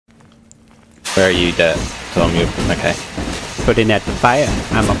Where are you, Dirt? Tom, you okay? Putting out the fire.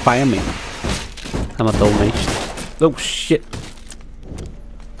 I'm a fireman. I'm a donation. Oh shit.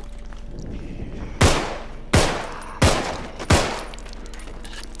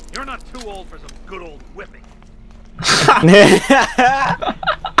 You're not too old for some good old whipping.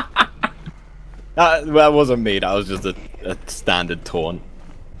 That wasn't me, that was just a standard taunt.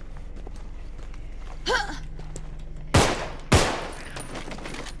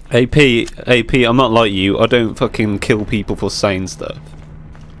 AP, I'm not like you. I don't fucking kill people for saying stuff.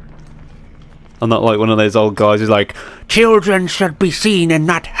 I'm not like one of those old guys who's like, children should be seen and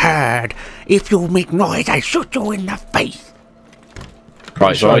not heard. If you make noise, I shoot you in the face.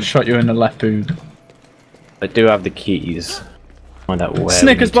 Right, so I shot you in the left boob. I do have the keys. Find out where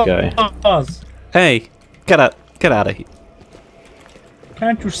Snickers we need to go. bars. Hey, get out of here.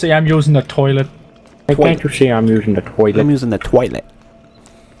 Can't you see I'm using the toilet? Hey, can't you see I'm using the toilet? I'm using the toilet.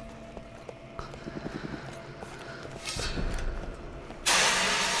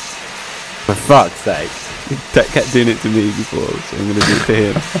 For fuck's sake. That kept doing it to me before, so I'm gonna do it to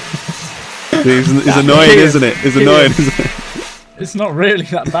him. It's annoying, isn't it? It's annoying, isn't it? It's not really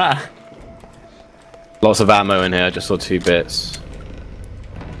that bad. Lots of ammo in here, I just saw 2 bits.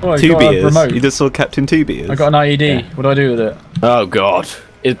 Oh, Two beers. You just saw Captain Two Beers. I got an IED. Yeah. What do I do with it? Oh god.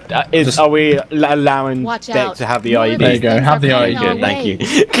 Are we allowing Deck to have the IED? There you go, have the IED. Good, thank you.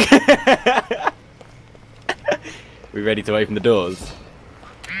 We ready to open the doors?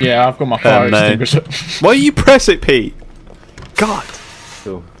 Yeah, I've got my fire extinguisher. Why you press it, Pete? God.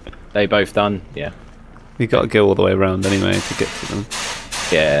 Cool. They both done? Yeah. We gotta go all the way around anyway to get to them.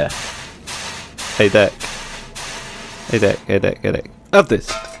 Yeah. Hey Deck. Hey Deck, hey Deck, hey Deck. Have this.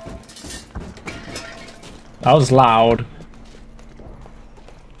 That was loud.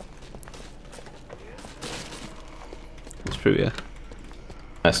 It's true, yeah.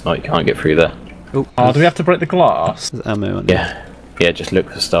 That's not, you can't get through there. Oh, do we have to break the glass? There's ammo on Yeah. Yeah, just look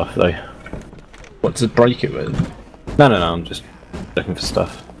for stuff though. What, to break it with? No, I'm just looking for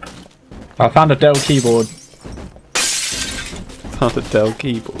stuff. I found a Dell keyboard. Found a Dell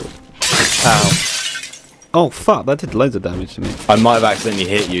keyboard. Ow. Oh fuck, that did loads of damage to me. I might have accidentally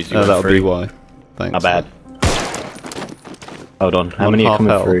hit you. Oh, that'll be why. Thanks. My bad. Hold on, how One many are half coming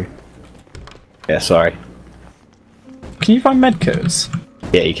health. through? Yeah, sorry. Can you find medkits?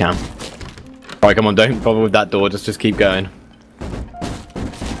 Yeah, you can. Alright, come on, don't bother with that door, just keep going.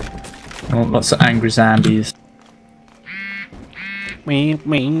 Oh, lots of angry zombies.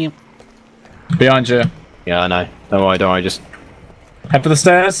 Behind you. Yeah, I know. Don't worry, just... Head for the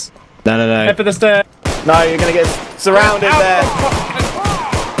stairs. No. Head for the stairs. No, you're gonna get surrounded there!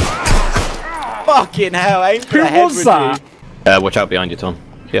 Fucking hell, aim for the head was that? Watch out behind you, Tom.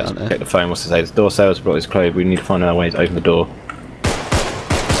 Yeah, I know. Check the phone, what's to say? The door sales brought is closed, we need to find our way to open the door.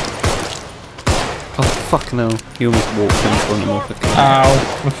 Oh fuck no. You almost walked in front of me.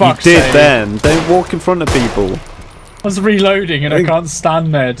 Ow, for You fuck's did sake. then. Don't walk in front of people. I was reloading and I can't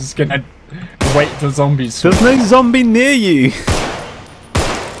stand there just gonna wait till zombies. There's no zombie near you.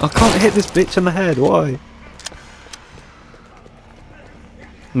 I can't hit this bitch in the head. Why?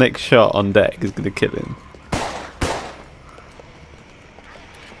 Next shot on Deck is gonna kill him.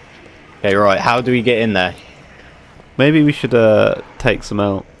 Okay, right, how do we get in there? Maybe we should take some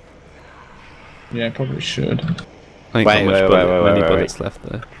out. Yeah, probably should. I ain't got much many bullets left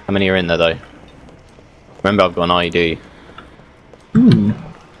though. How many are in there though? Remember, I've got an IED.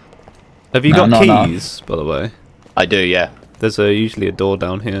 Have you got keys, by the way? I do, yeah. There's usually a door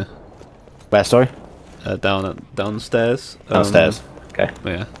down here. Where, sorry? Downstairs. Downstairs. Okay.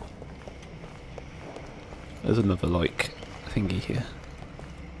 Yeah. There's another like thingy here.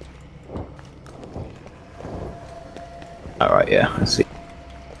 Alright, yeah, I see.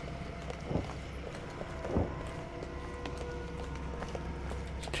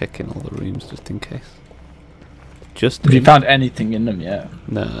 Checking all the rooms just in case. Just Have you found anything in them yet?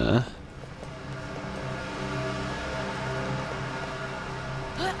 Nah.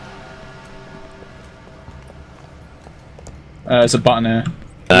 There's a button here.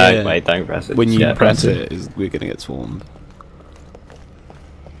 Yeah. Wait, don't press it. When you Yeah, press it, we're gonna get swarmed.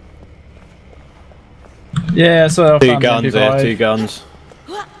 Yeah, so I Two found guns MP5. there, 2 guns.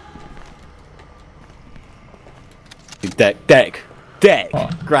 Deck!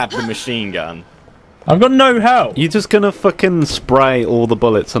 What? Grab the machine gun. I've got no help. You're just gonna fucking spray all the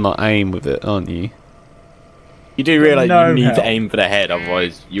bullets and not aim with it, aren't you? You do realise No you need help. to aim for the head,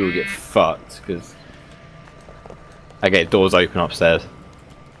 otherwise you will get fucked, because... Okay, doors open upstairs.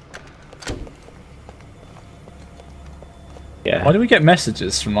 Yeah. Why do we get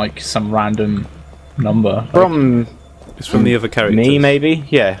messages from like some random number? From It's from the other characters. Me, maybe?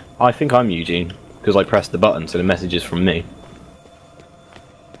 Yeah, I think I'm Eugene. Because I pressed the button, so the message is from me.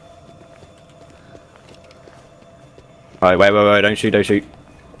 Alright, wait, don't shoot.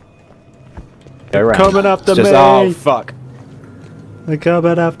 Go around. Coming after me! Oh, fuck. They're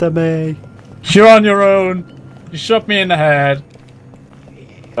coming after me! You're on your own. You shot me in the head.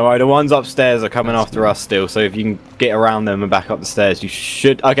 Alright, the ones upstairs are coming after us still, so if you can get around them and back up the stairs, you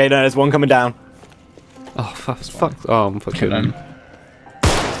should... Okay, no, there's one coming down. Oh, fuck. Oh, I'm fucking... Him.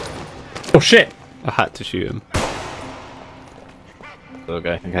 Oh, shit! I had to shoot him.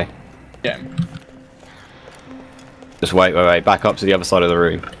 Okay. Yeah. Just wait, back up to the other side of the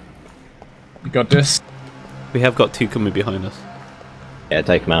room. You got this. We have got two coming behind us. Yeah,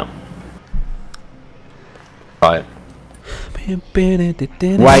 take them out. Right. Wait, You're gonna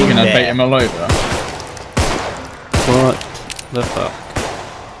bait him all over. what the fuck?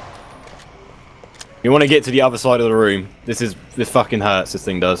 You want to get to the other side of the room. This fucking hurts, this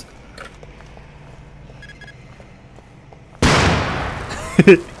thing does.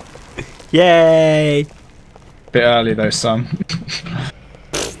 Yay! Bit early though, son.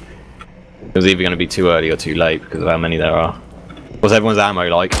 It was either going to be too early or too late because of how many there are. What's everyone's ammo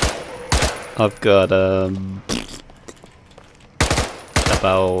like? I've got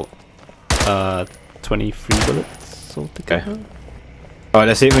about 23 bullets altogether. Okay. Alright,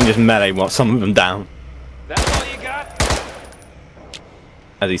 let's see if we can just melee some of them down. That's all you got?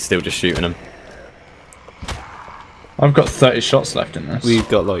 As he's still just shooting them. I've got 30 shots left in this. We've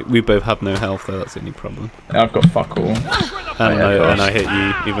got we both have no health though, that's the only problem. Yeah, I've got fuck all. And I hit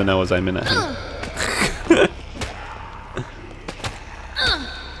you even though I was aiming at him.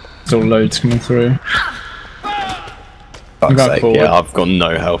 Still loads coming through. Fuck's going sake, forward. yeah, I've got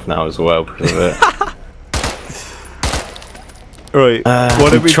no health now as well because of it. Right, why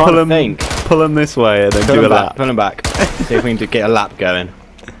don't we pull him this way and then do a lap? Pull him back. See if we can get a lap going.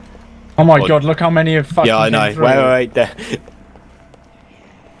 Oh my god, look how many have fucking Yeah, I know. came through. Wait, there.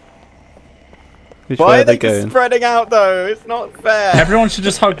 Which Why way are are they they going? spreading out though? It's not fair. Everyone should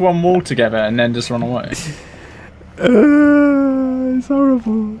just hug one wall together and then just run away. It's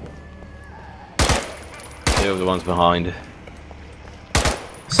horrible. They're the ones behind.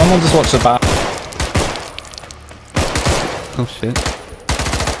 Someone just watch the back. Oh shit.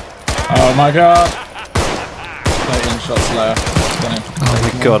 Oh my god. 13 shots left.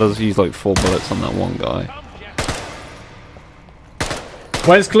 Oh my god, I just used like 4 bullets on that one guy.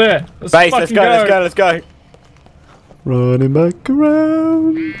 Where's clear? Base, let's go. Running back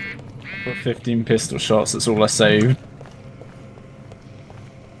around. Got 15 pistol shots, that's all I saved.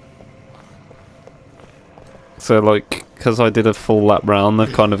 So like, because I did a full lap round,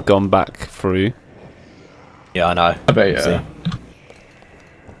 they've kind of gone back through. Yeah, I know. I bet yeah. See.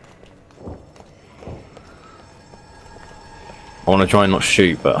 I want to try and not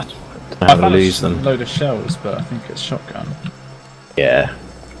shoot, but I don't have to lose them. A load of shells, but I think it's shotgun. Yeah.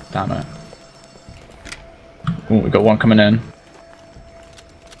 Damn it. Oh, we got one coming in.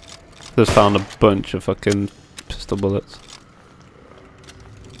 Just found a bunch of fucking pistol bullets.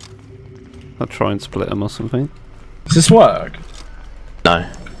 I'll try and split them or something. Does this work? No.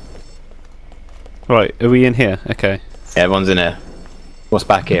 Right, are we in here? Okay. Yeah, everyone's in here. What's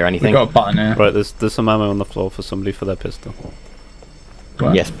back here? We Anything? got a button here. Right, there's some ammo on the floor for somebody for their pistol.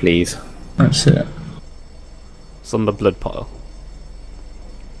 Right. Yes, please. That's it. It's on the blood pile.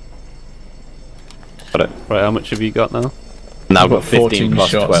 Got it. Right, how much have you got now? Now I've got 15 plus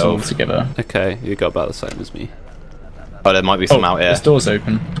shots 12. altogether. Okay, you got about the same as me. Oh, there might be some out here. This door's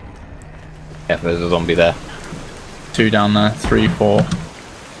open. Yeah, there's a zombie there. 2 down there, 3, 4.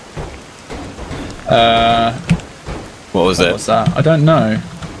 What was it? What's that? I don't know.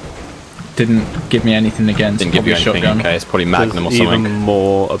 Didn't give me anything again. Didn't give you anything. Shotgun. Okay, it's probably Magnum or There's something. even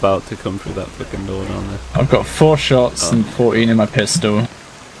more about to come through that fucking door down there. I've got 4 shots and 14 in my pistol.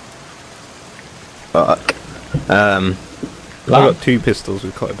 Fuck. I've got 2 pistols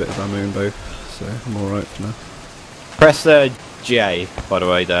with quite a bit of ammo in both, so I'm alright for now. Press J, by the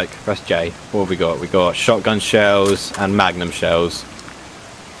way, Dirk. Press J. What have we got? We got shotgun shells and Magnum shells.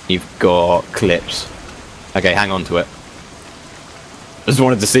 You've got clips. Okay, hang on to it. Just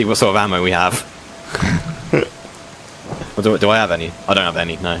wanted to see what sort of ammo we have. do I have any? I don't have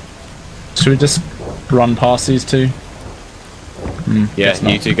any, no. Should we just run past these two? Yeah,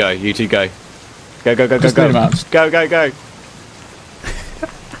 you two go, you two go. Go, go, go, go, Just leave 'em go. out. Go, go, go.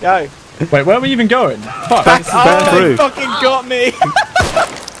 Go. Wait, where are we even going? Fuck. Oh, through. he fucking got me!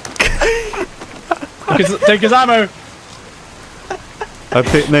 Take his ammo!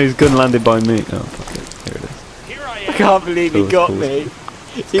 No, his gun landed by me. Oh, fuck it. Here it is. Here I I am. can't believe he Cool, got cool. me.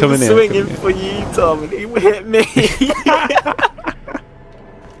 He Come was in here, swinging come in for you, Tom, and he hit me.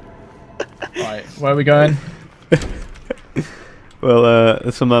 Right, where are we going? Well,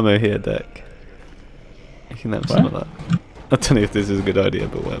 there's some ammo here, Deck. You can have some of that. I don't know if this is a good idea,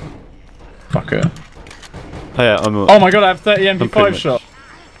 but whatever. Fuck it. Oh yeah, I'm. Oh my god, I have 30 pretty MP5 much- shot.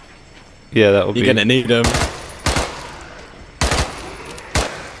 Yeah, that'll be. You're gonna need him.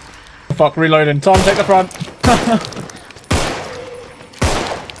 Fuck, reloading. Tom, take the front.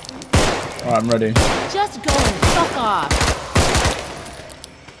 Alright, I'm ready. Just go and fuck off.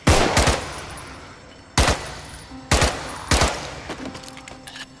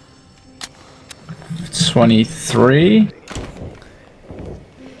 23.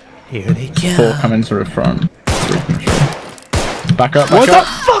 Here they come. 4 coming through front. 3 coming through. Back up, What back up.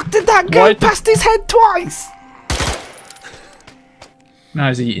 the fuck did that go Why- past his head twice? Now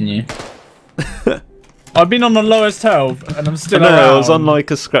he's eating you. I've been on the lowest health and I'm still No, around. I was on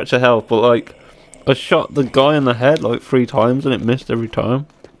like a scratch of health, but like I shot the guy in the head like 3 times and it missed every time.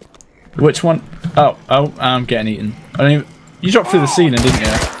 Which one? Oh, I'm getting eaten. I don't even... You dropped through the ceiling, didn't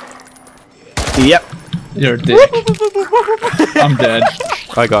you? Yep. You're a dick. I'm dead.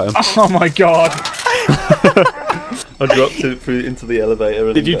 I got him. Oh my god. I dropped it through into the elevator.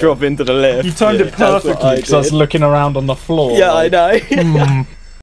 And Did you drop into the lift? You timed it That's what perfectly because I was did. looking around on the floor. Yeah, like, I know.